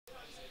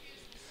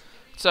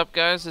What's up,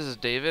 guys? This is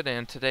David,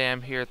 and today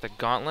I'm here at the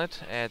Gauntlet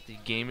at the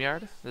Game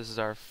Yard. This is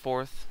our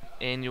 4th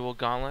annual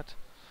Gauntlet,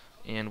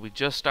 and we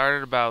just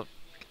started about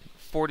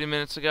 40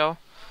 minutes ago.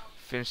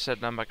 Finished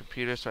setting up my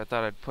computer, so I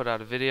thought I'd put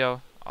out a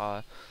video.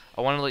 I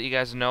want to let you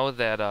guys know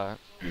that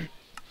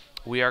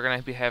we are going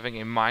to be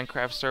having a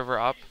Minecraft server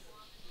up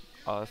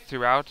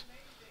throughout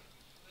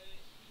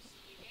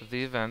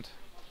the event,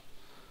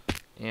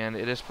 and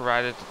it is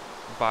provided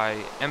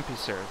by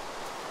MPServ,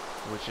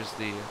 which is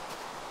the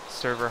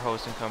server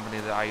hosting company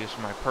that I use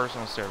for my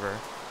personal server.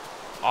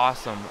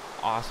 Awesome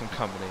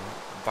company.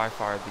 By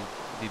far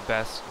the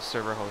best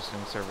server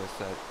hosting service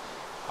that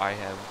I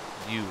have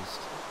used.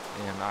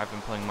 And I've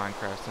been playing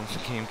Minecraft since the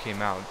game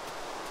came out.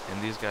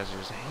 And these guys are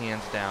just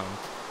hands down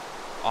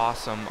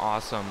awesome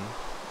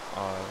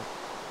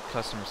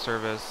customer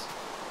service.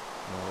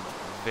 You know,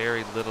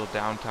 very little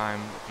downtime.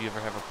 If you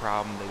ever have a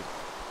problem, they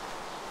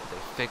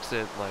fix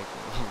it like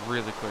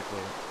really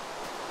quickly.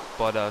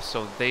 But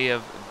so they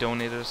have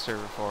donated a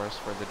server for us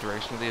for the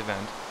duration of the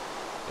event.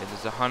 It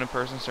is a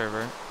 100-person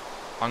server.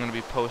 I'm going to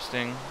be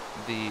posting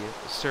the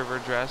server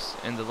address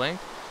in the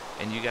link,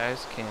 and you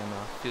guys can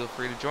feel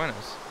free to join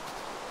us.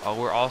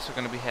 We're also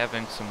going to be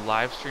having some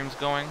live streams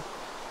going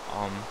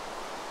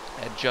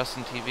at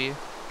Justin TV.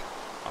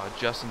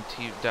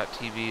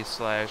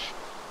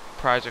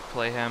 JustinTV.tv/Project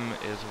Playhem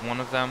is one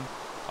of them.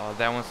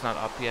 That one's not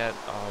up yet.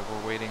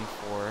 We're waiting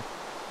for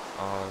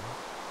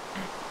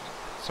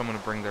someone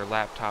to bring their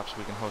laptop so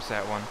we can host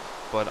that one.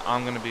 But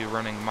I'm going to be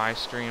running my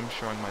stream,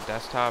 showing my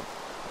desktop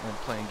and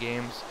playing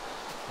games,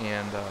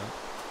 and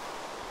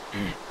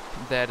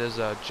that is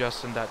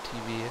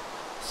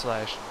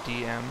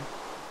Justin.tv/DM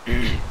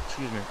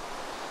excuse me,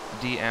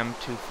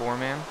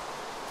 DM24man,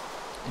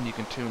 and you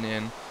can tune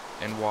in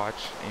and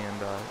watch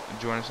and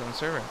join us on the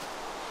server.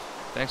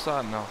 Thanks a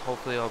lot, and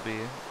hopefully I'll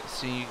be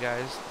seeing you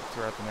guys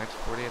throughout the next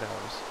 48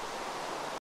 hours.